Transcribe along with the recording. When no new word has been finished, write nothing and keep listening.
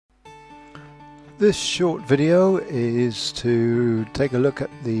This short video is to take a look at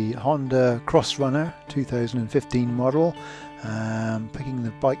the Honda Crossrunner 2015 model. Picking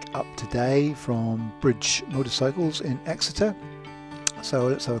the bike up today from Bridge Motorcycles in Exeter. So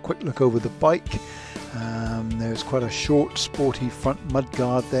let's have a quick look over the bike. There's quite a short, sporty front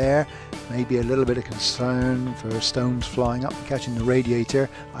mudguard there. Maybe a little bit of concern for stones flying up and catching the radiator.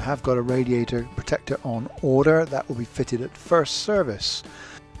 I have got a radiator protector on order. That will be fitted at first service.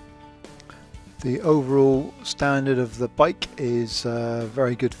 The overall standard of the bike is a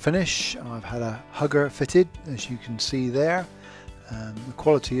very good finish. I've had a hugger fitted, as you can see there. The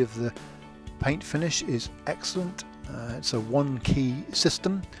quality of the paint finish is excellent. It's a one-key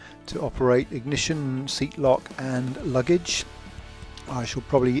system to operate ignition, seat lock and luggage. I shall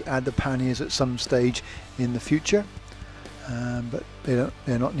probably add the panniers at some stage in the future, but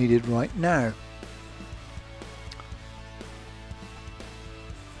they're not needed right now.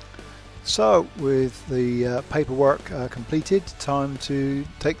 So with the paperwork completed, time to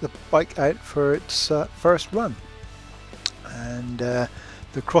take the bike out for its first run. And the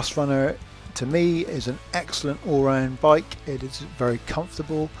Crossrunner to me is an excellent all-round bike. It is very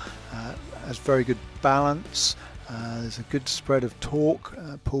comfortable, has very good balance, there's a good spread of torque,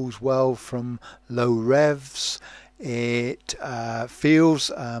 pulls well from low revs. It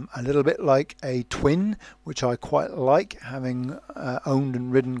feels a little bit like a twin, which I quite like, having owned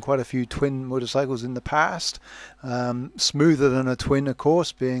and ridden quite a few twin motorcycles in the past. Smoother than a twin, of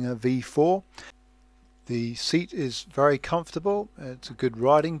course, being a V4. The seat is very comfortable. It's a good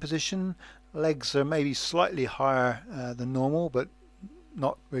riding position. Legs are maybe slightly higher than normal, but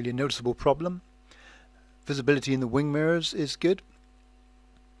not really a noticeable problem. Visibility in the wing mirrors is good.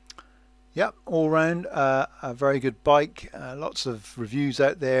 Yep, all round a very good bike. Lots of reviews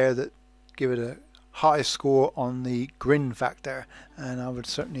out there that give it a high score on the grin factor, and I would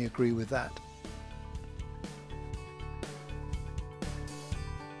certainly agree with that.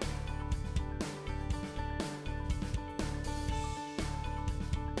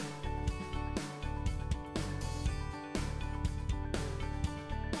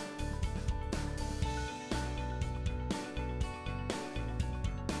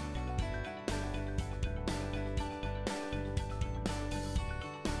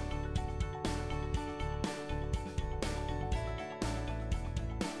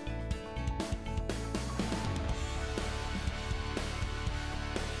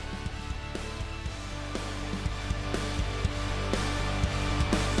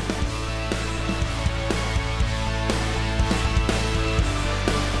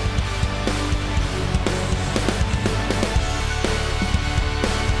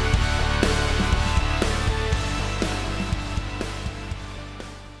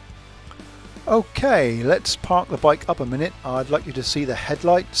 Okay, let's park the bike up a minute. I'd like you to see the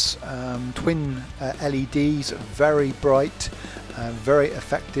headlights. Twin LEDs, very bright, very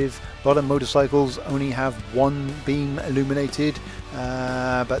effective. A lot of motorcycles only have one beam illuminated,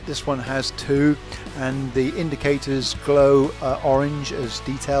 but this one has two, and the indicators glow orange as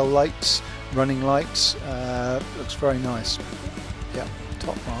detail lights, running lights. Looks very nice. Yeah,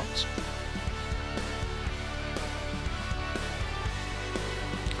 top marks.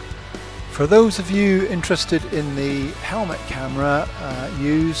 For those of you interested in the helmet camera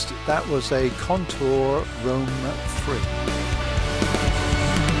used, that was a Contour Roam 3.